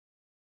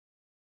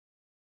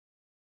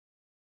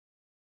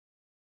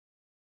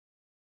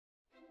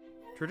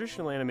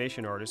Traditional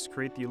animation artists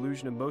create the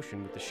illusion of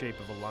motion with the shape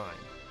of a line.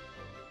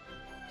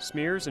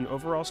 Smears and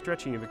overall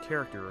stretching of a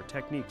character are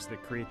techniques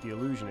that create the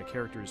illusion a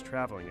character is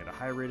traveling at a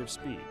high rate of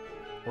speed,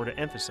 or to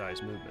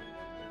emphasize movement.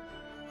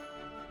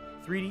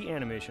 3D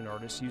animation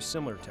artists use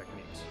similar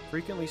techniques,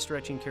 frequently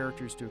stretching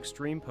characters to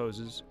extreme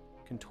poses,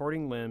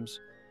 contorting limbs,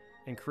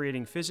 and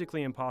creating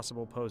physically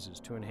impossible poses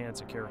to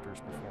enhance a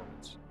character's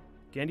performance.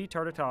 Genndy,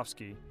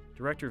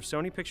 director of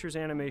Sony Pictures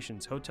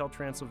Animation's Hotel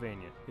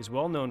Transylvania, is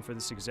well known for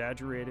this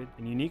exaggerated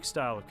and unique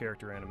style of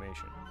character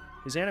animation.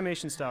 His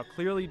animation style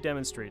clearly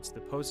demonstrates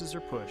that poses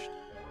are pushed,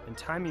 and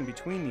timing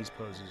between these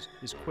poses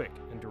is quick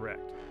and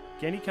direct.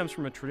 Genndy comes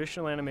from a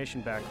traditional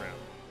animation background,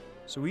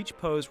 so each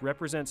pose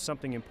represents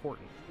something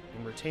important,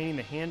 and retaining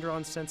the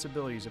hand-drawn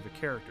sensibilities of a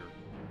character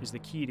is the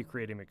key to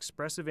creating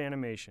expressive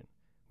animation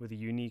with a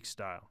unique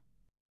style.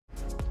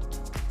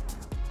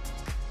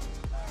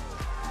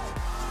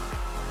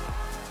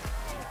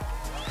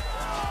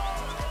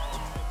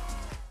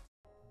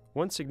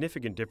 One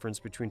significant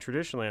difference between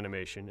traditional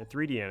animation and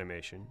 3D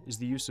animation is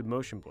the use of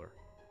motion blur.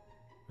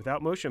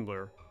 Without motion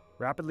blur,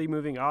 rapidly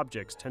moving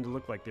objects tend to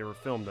look like they were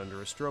filmed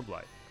under a strobe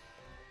light.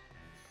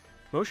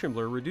 Motion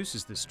blur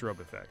reduces this strobe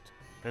effect,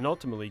 and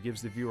ultimately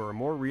gives the viewer a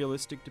more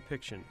realistic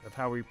depiction of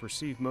how we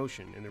perceive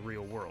motion in the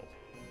real world.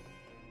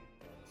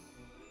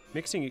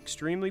 Mixing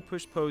extremely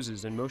pushed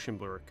poses and motion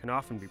blur can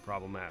often be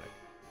problematic.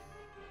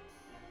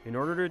 In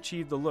order to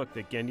achieve the look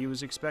that Genndy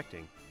was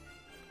expecting,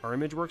 our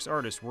ImageWorks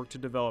artists worked to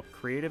develop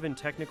creative and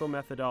technical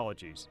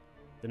methodologies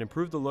that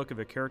improve the look of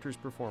a character's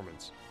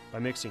performance by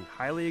mixing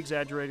highly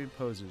exaggerated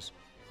poses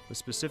with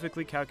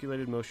specifically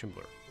calculated motion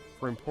blur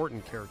for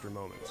important character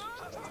moments.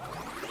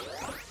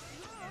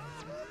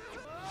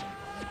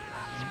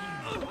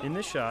 In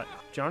this shot,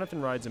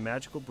 Jonathan rides a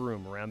magical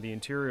broom around the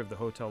interior of the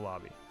hotel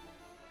lobby.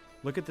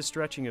 Look at the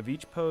stretching of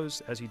each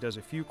pose as he does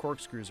a few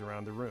corkscrews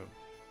around the room.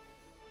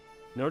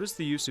 Notice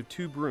the use of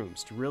 2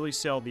 brooms to really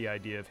sell the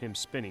idea of him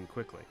spinning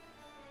quickly.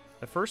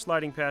 The first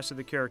lighting pass of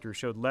the character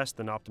showed less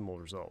than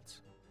optimal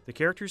results. The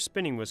character's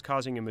spinning was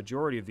causing a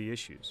majority of the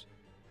issues,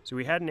 so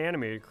we had an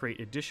animator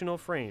create additional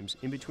frames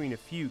in between a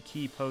few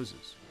key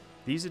poses.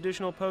 These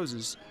additional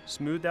poses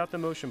smoothed out the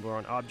motion blur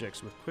on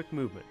objects with quick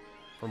movement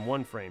from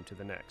one frame to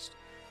the next.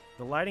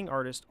 The lighting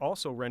artist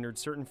also rendered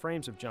certain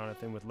frames of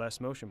Jonathan with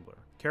less motion blur,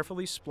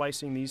 carefully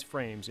splicing these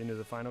frames into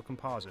the final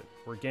composite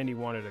where Genndy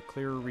wanted a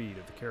clearer read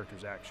of the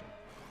character's action.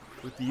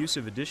 With the use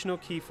of additional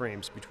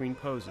keyframes between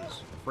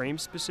poses,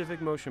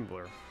 frame-specific motion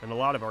blur, and a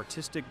lot of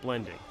artistic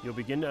blending, you'll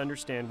begin to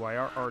understand why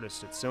our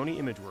artists at Sony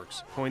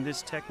ImageWorks coined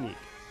this technique,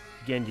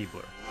 Genndy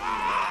blur.